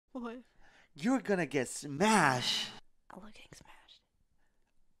What? You're gonna get smashed. I love getting smashed.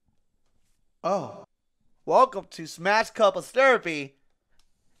 Oh. Welcome to Smash Couples Therapy.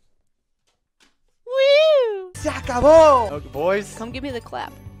 Woo! Se acabó! Okay, boys. Come give me the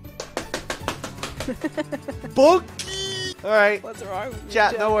clap. Bookie! Alright. What's wrong with you?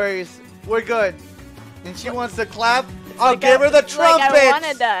 Chat, no worries. We're good. And she wants to clap. I'll Like give her the trumpet. Like I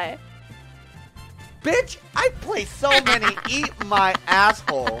wanna die. Bitch, I play so many. Eat my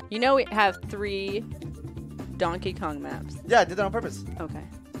asshole. You know we have 3 Donkey Kong maps. Yeah, I did that on purpose. Okay.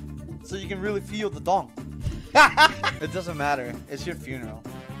 So you can really feel the donk. It doesn't matter. It's your funeral.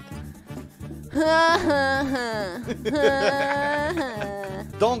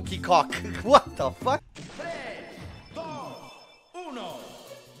 Donkey cock. What the fuck? 3, 2, 1,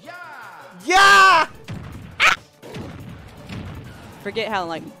 ya! Yeah! Forget how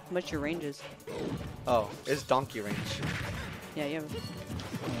like much your range is. Oh, it's donkey range. Yeah, you have.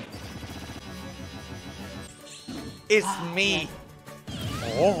 It's me.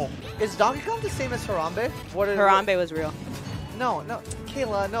 Oh. Is Donkey Kong the same as Harambe? Harambe was real. No,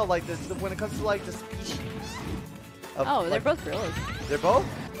 Kayla, no, like this when it comes to like the species. Oh, they're like, both real. They're both?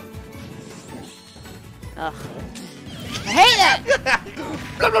 Ugh. I hate it!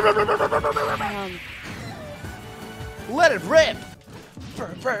 Let it rip!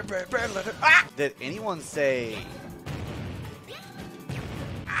 Let it, ah! Did anyone say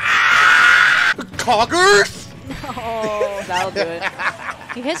Coggers? No, that'll do it.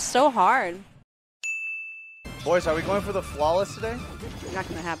 He hits so hard. Boys, are we going for the flawless today? Not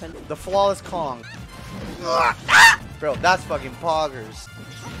gonna happen. The flawless Kong. Bro, that's fucking poggers.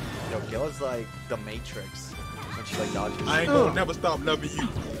 Yo, Gil's like the Matrix when she like dodges. I ain't gonna never stop loving you.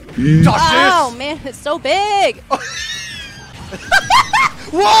 Oh man, it's so big!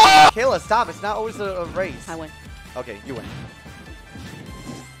 Whoa! Kayla, stop. It's not always a race. I win. Okay, you win.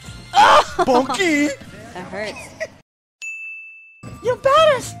 Oh! Bunky! That hurts. You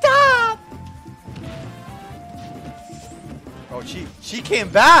better stop! Oh, she came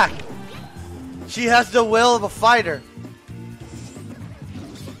back! She has the will of a fighter.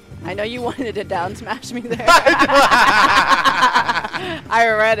 I know you wanted to down smash me there. I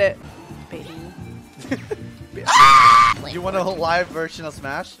read it. You want a live version of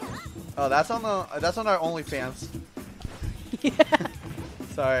Smash? Oh, that's on our OnlyFans. Yeah.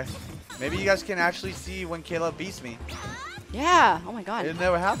 Sorry. Maybe you guys can actually see when Kayla beats me. Yeah. Oh my god. It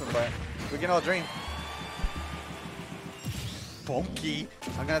never happened, but we can all dream. Bunky.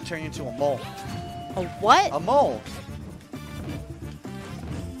 I'm gonna turn you into a mole. A what? A mole.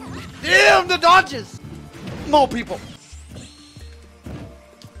 Damn the dodges! Mole people.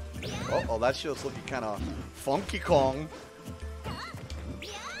 Oh, that shield's looking kind of funky Kong.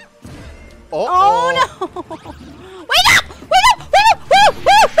 Oh no! Wait up! Wait up!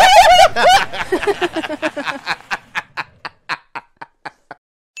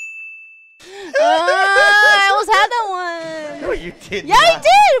 I almost had that one. No, you did Yeah, not. I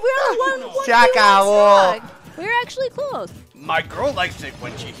did. We were on one. Se acabó. We were actually close. My girl likes it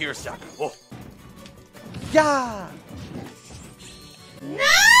when she hears se acabó. Yeah. No!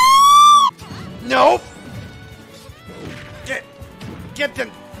 Nope.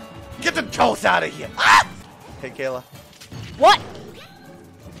 Get the toes out of here. Ah! Hey, Kayla. What?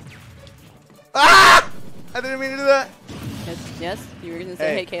 Ah! I didn't mean to do that. Yes. You were gonna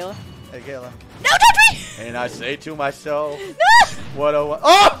say, Hey. "Hey, Kayla." Hey, Kayla. No, don't me! And I say to myself, No! what a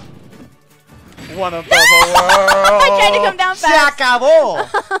oh! One of the world. I tried to come down Se fast. acabó.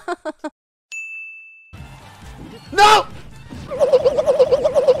 No!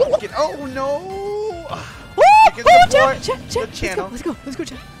 Oh no! You can support the channel. Let's go,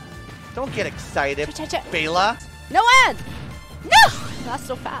 chat. Don't get excited, Chat. Bela. No ads! No! Not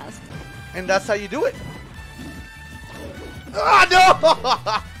so fast. And that's how you do it. Ah, no!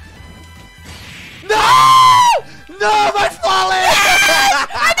 No! No, my falling!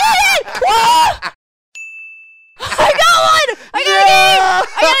 I did it! I got one! I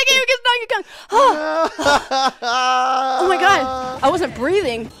got a game against Donkey Kong! Oh my god! I wasn't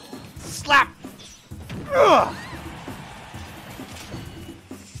breathing. Slap! Ugh.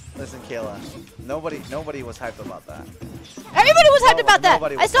 Listen, Kayla. Nobody was hyped about that. Everybody was hyped about that.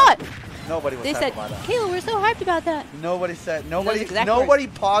 Nobody I was saw it. Nobody was They hyped said, about that. Kayla, we're so hyped about that. Nobody said. Those Nobody exact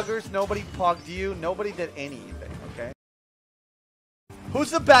poggers. Nobody pogged you. Nobody did anything. Okay. Who's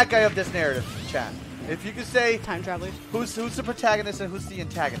the bad guy of this narrative, chat? If you could say Time travelers. who's the protagonist and who's the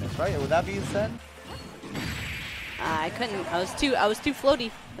antagonist, right? Would that be said? I couldn't. I was too floaty.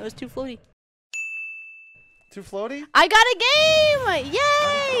 That was too floaty. Too floaty? I got a game!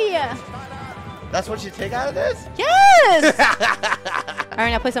 Yay! That's what you take out of this? Yes!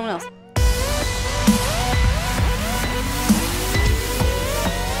 right, now play someone else.